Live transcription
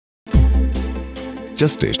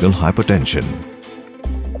gestational hypertension.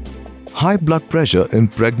 High blood pressure in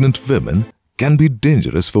pregnant women can be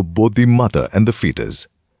dangerous for both the mother and the fetus.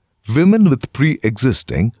 Women with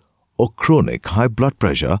pre-existing or chronic high blood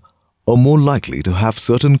pressure are more likely to have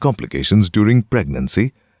certain complications during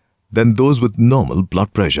pregnancy than those with normal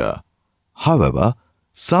blood pressure. However,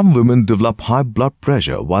 some women develop high blood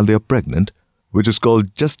pressure while they are pregnant, which is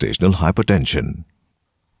called gestational hypertension.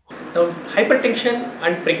 Now, hypertension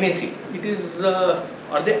and pregnancy,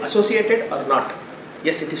 are they associated or not?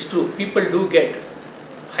 Yes, it is true. People do get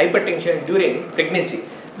hypertension during pregnancy,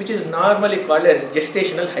 which is normally called as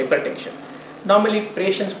gestational hypertension. Normally,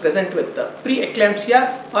 patients present with preeclampsia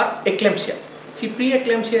or eclampsia. See,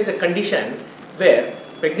 preeclampsia is a condition where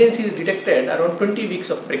pregnancy is detected around 20 weeks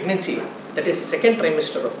of pregnancy, that is second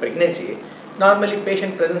trimester of pregnancy. Normally,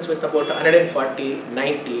 patient presents with about 140,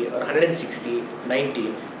 90 or 160,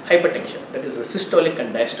 90 hypertension, that is the systolic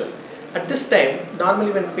and diastolic. At this time,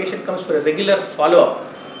 normally when patient comes for a regular follow-up,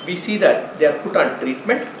 we see that they are put on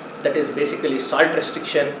treatment, that is basically salt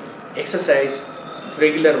restriction, exercise,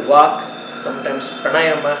 regular walk, sometimes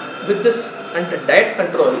pranayama. With this and diet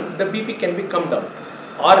control, the BP can be come down.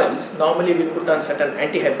 Or else, normally we put on certain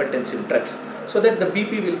antihypertensive drugs so that the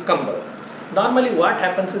BP will come down. Normally what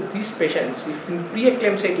happens is these patients, if in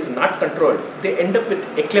preeclampsia it is not controlled, they end up with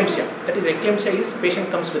eclampsia. That is, eclampsia is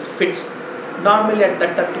patient comes with fits. Normally at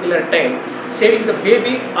that particular time, saving the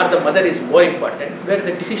baby or the mother is more important, where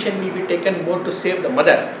the decision will be taken more to save the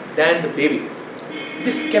mother than the baby.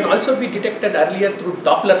 This can also be detected earlier through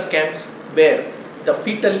Doppler scans, where the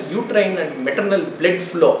fetal uterine and maternal blood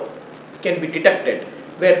flow can be detected,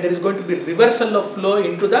 where there is going to be reversal of flow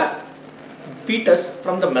into the fetus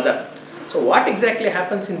from the mother. So what exactly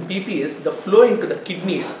happens in BP is the flow into the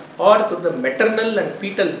kidneys or through the maternal and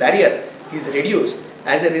fetal barrier is reduced.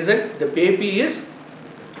 As a result, the baby is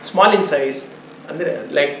small in size, and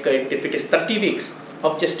like if it is 30 weeks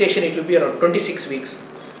of gestation, it will be around 26 weeks,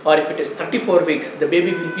 or if it is 34 weeks, the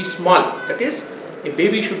baby will be small. That is, a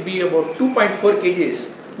baby should be about 2.4 kgs,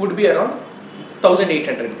 would be around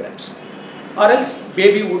 1800 grams, or else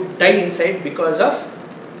baby would die inside because of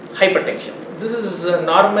hypertension. This is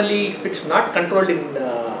normally, if it's not controlled in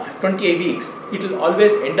 28 weeks, it will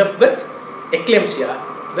always end up with eclampsia,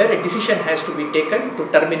 where a decision has to be taken to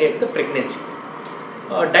terminate the pregnancy.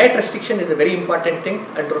 Diet restriction is a very important thing,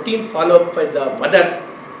 and routine follow-up by the mother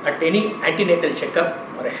at any antenatal checkup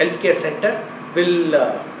or a healthcare center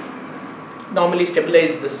will normally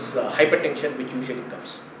stabilize this hypertension which usually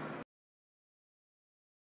comes.